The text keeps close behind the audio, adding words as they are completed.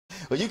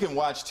Well, you can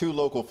watch two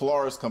local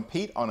florists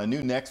compete on a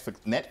new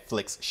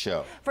Netflix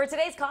show. For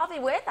today's Coffee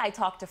With, I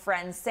talked to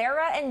friends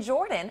Sarah and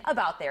Jordan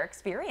about their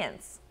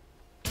experience.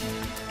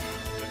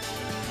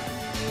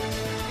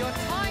 Your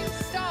time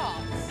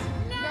starts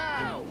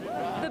now.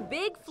 The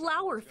Big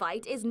Flower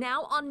Fight is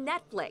now on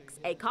Netflix,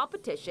 a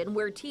competition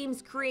where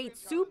teams create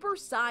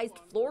super-sized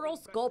floral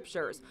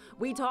sculptures.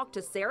 We talked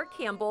to Sarah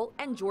Campbell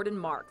and Jordan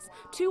Marks,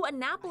 two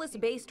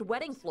Annapolis-based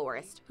wedding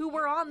florists who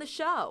were on the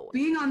show.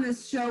 Being on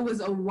this show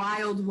was a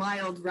wild,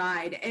 wild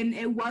ride, and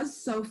it was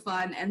so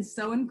fun and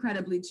so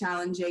incredibly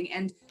challenging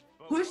and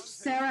pushed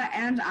Sarah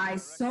and I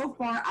so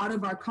far out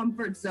of our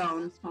comfort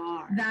zone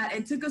that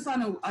it took us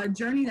on a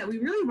journey that we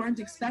really weren't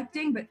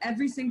expecting, but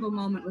every single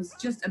moment was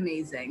just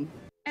amazing.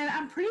 And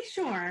I'm pretty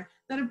sure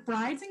that if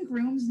brides and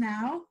grooms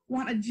now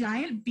want a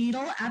giant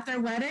beetle at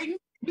their wedding,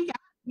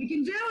 we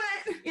can do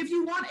it. If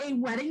you want a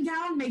wedding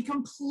gown made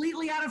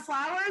completely out of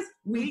flowers,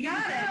 we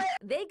got it.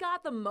 They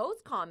got the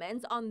most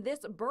comments on this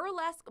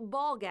burlesque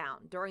ball gown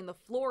during the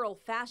Floral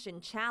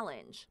Fashion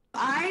Challenge.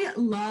 I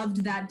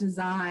loved that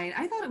design.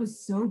 I thought it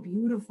was so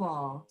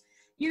beautiful.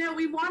 You know,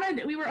 we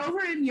were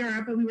over in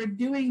Europe and we were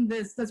doing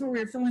this, that's where we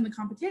were filming the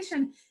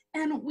competition,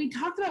 and we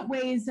talked about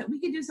ways that we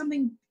could do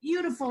something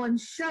beautiful and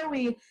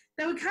showy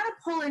that would kind of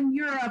pull in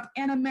Europe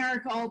and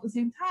America all at the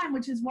same time,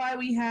 which is why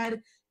we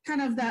had kind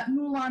of that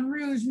Moulin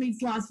Rouge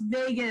meets Las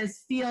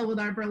Vegas feel with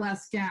our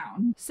burlesque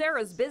gown.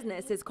 Sarah's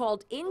business is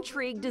called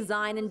Intrigue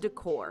Design and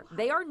Decor.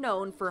 They are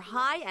known for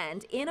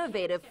high-end,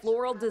 innovative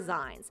floral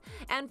designs.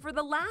 And for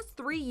the last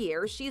 3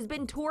 years, she's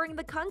been touring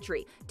the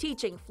country,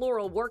 teaching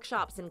floral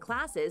workshops and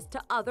classes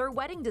to other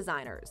wedding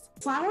designers.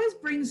 Flowers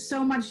bring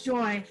so much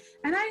joy.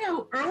 And I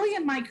know early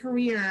in my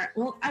career,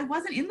 well, I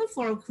wasn't in the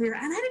floral career,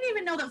 and I didn't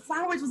even know that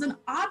flowers was an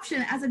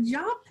option as a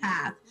job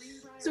path.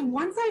 So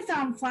once I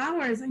found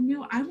flowers, I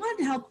knew I wanted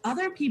to help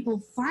other people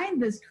find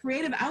this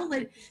creative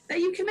outlet that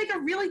you can make a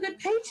really good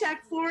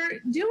paycheck for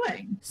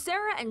doing.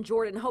 Sarah and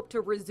Jordan hope to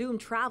resume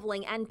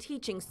traveling and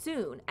teaching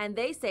soon, and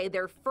they say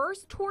their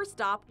first tour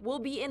stop will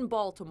be in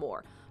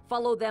Baltimore.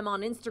 Follow them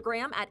on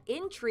Instagram at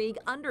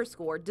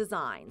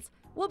Intrigue_designs.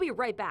 We'll be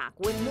right back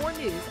with more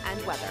news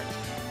and weather.